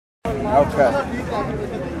Okay.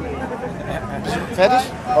 Fertig?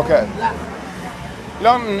 Okay.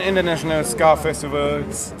 London International Ska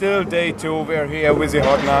Festival, still day 2, we're here with the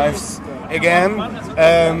Hotknives again.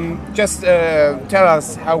 Just tell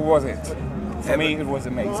us, how was it? For me it was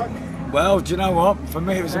amazing. Well, do you know what? For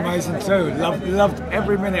me it was amazing too. Loved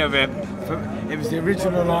every minute of it. It was the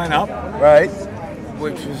original lineup. Right.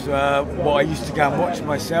 Which was what I used to go and watch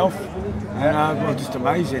myself. And well, just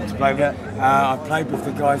amazing to play with. I played with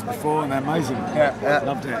the guys before and they're amazing.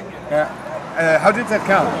 Loved it. How did that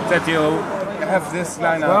come, that you have this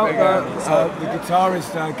lineup? Well, the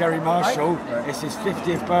guitarist Gary Marshall, it's his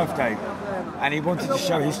 50th birthday, and he wanted to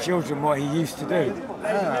show his children what he used to do.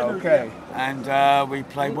 Okay. And we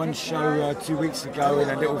played one show 2 weeks ago in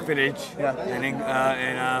a little village in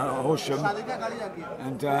Horsham,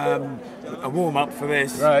 and a warm-up for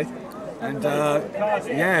this. Right. And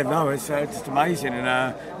it's just amazing.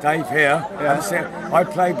 And Dave here, I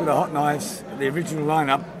played with the Hotknives, the original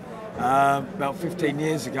lineup, about 15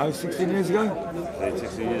 years ago, 16 years ago?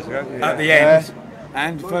 16 years ago, at the end.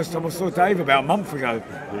 And first time I saw Dave about a month ago.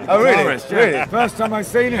 Oh really? Really? First time I've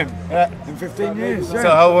seen him in 15 years.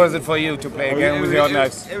 So how was it for you to play again with the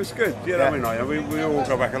Hotknives? It was good, you know what I mean? We all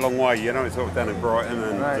go back a long way, you know, it's sort of down in Brighton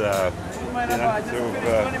and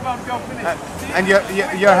and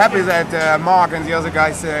you're happy that Mark and the other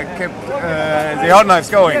guys kept the Hotknives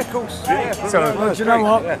going? Yeah, of course. Yeah, so, well, do you know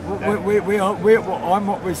what? I'm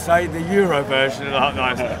what we say the Euro version of the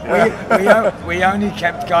Hotknives. We only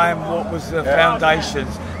kept going what was the foundation.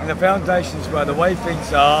 And the foundations were the way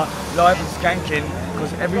things are, live and skanking,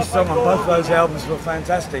 because every song on both those albums were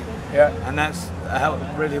fantastic. And that's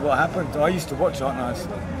really what happened. I used to watch Hotknives.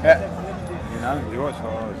 You know? You watch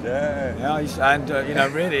Hotknives, and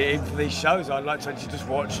really, even for these shows, I'd like to just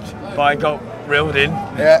watched, but I got reeled in.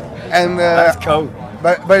 And that's cool.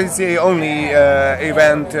 But it's the only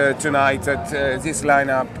event tonight that this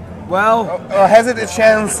lineup. Well, or has it a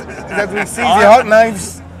chance that we see the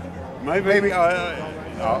Hotknives? Maybe.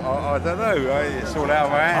 I don't know. It's all out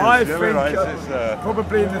of our hands. I think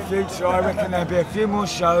probably in the future, I reckon there'll be a few more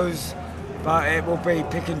shows, but it will be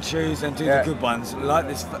pick and choose and do the good ones. Like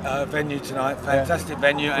this venue tonight, fantastic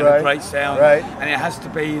venue and a great sound, and it has to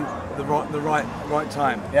be the right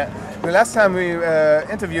time. The last time we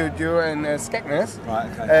interviewed you in Skegness,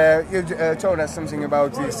 you told us something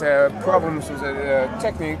about these problems with the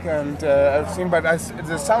technique and everything, but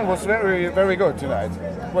the sound was very, very good tonight,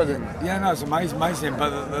 wasn't it? Yeah, no, it's amazing, but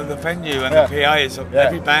the venue and the PA,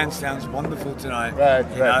 every band sounds wonderful tonight.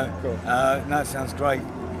 Cool. No, it sounds great.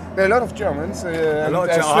 There are a lot of Germans, I have a lot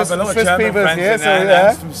of German friends here,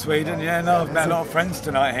 and from Sweden. I've met a lot of friends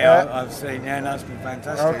tonight here. I've seen, it's been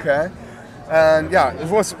fantastic. Okay, and it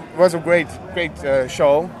was a great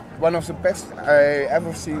show. One of the best I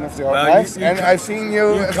ever seen of the Hotknives, and I've seen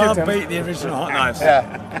you. You can't beat the original Hotknives.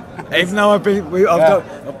 Even though I've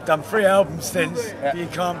done 3 albums since, you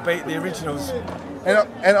can't beat the originals.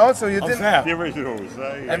 And also you didn't. The originals.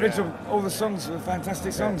 All the songs were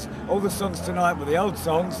fantastic songs. All the songs tonight were the old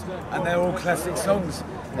songs, and they're all classic songs.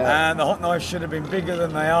 And the Hotknives should have been bigger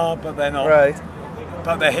than they are, but they're not. Right.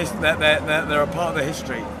 But they're a part of the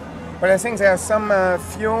history. But I think there are some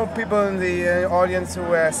few people in the audience who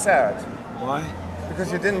were sad. Why?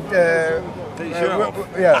 Because you didn't.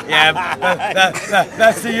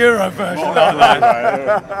 That's the Euro version,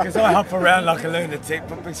 because I hop around like a lunatic,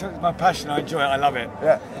 but because it's my passion, I enjoy it. I love it.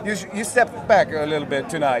 You stepped back a little bit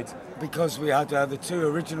tonight because we had the 2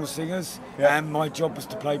 original singers, and my job was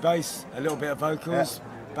to play bass, a little bit of vocals,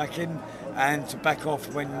 back in, and to back off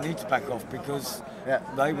when you need to back off because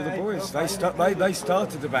they were the boys. They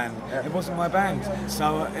started the band. It wasn't my band,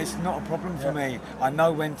 so it's not a problem for me. I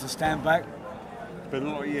know when to stand back. It's been a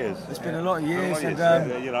lot of years. It's been a lot of years, and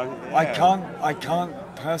I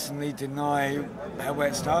can't personally deny where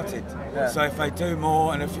it started. So if they do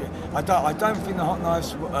more, and I don't think the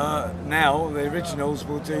Hotknives now, the originals,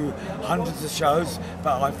 will do hundreds of shows,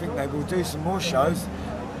 but I think they will do some more shows.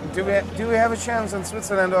 Do we have a chance in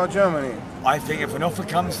Switzerland or Germany? I think if an offer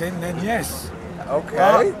comes in, then yes. Okay.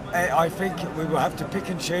 But I think we will have to pick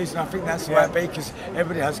and choose, and I think that's the way it be, because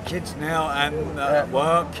everybody has kids now and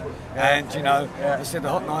work, and I said the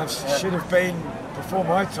Hotknives should have been, before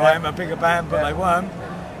my time, a bigger band, but they weren't.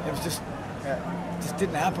 It was just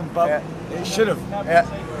didn't happen, but it should have.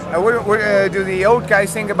 What do the old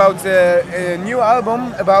guys think about the new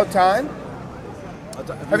album, About Time?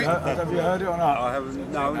 Have you heard it or not? I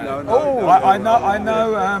haven't. No. Oh, I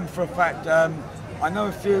know for a fact. I know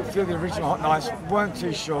a few of the original Hotknives weren't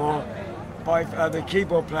too sure, by the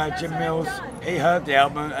keyboard player Jim Mills. He heard the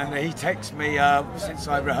album and he texted me since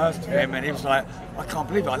I rehearsed with him, and he was like, "I can't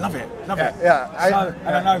believe it! I love it, love it." Yeah,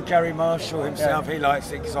 I know Gary Marshall himself. He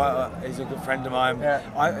likes it because he's a good friend of mine. Yeah.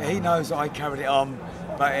 He knows that I carried it on,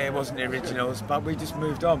 but it wasn't the originals. But we just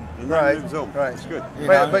moved on. Right, right. It's good.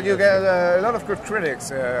 But you get a lot of good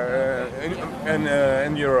critics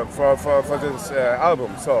in Europe for this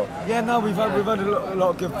album. So yeah, no, we've had a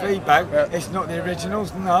lot of good feedback. It's not the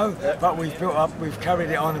originals, no, but we've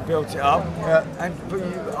carried it on and built it up. And but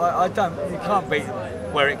you can't beat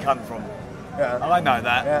where it come from. I know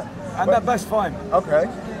that, and that's fine. Okay.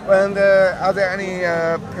 And are there any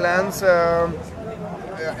plans?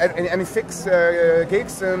 Any fixed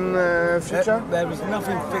gigs in future? There is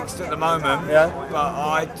nothing fixed at the moment, but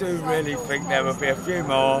I do really think there will be a few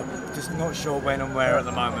more, just not sure when and where at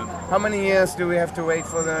the moment. How many years do we have to wait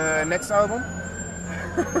for the next album?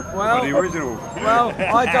 Well, the original. Well,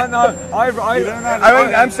 I don't know.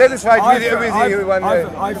 I'm satisfied with you when you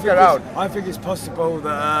get out. I think it's possible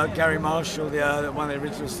that Gary Marshall, one of the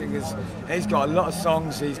original singers, he's got a lot of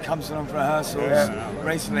songs. He's come along for rehearsals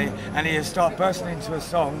recently, and he has started bursting into a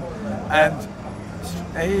song, and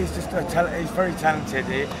he's just he's very talented.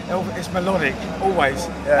 It's melodic always,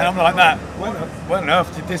 and I'm like that. Where on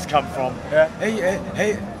earth did this come from? He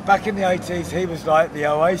back in the 80s, he was like the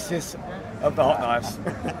Oasis of the Hotknives.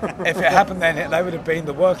 If it happened then, they would have been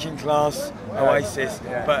the working class Oasis,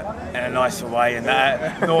 but in a nicer way, in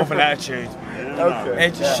that northern attitude. Okay.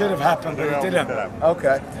 It just should have happened, but it didn't.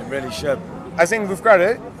 Okay. It really should. I think we've got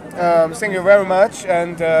it. Thank you very much,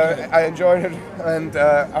 and I enjoyed it, and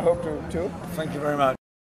I hope to too. Thank you very much.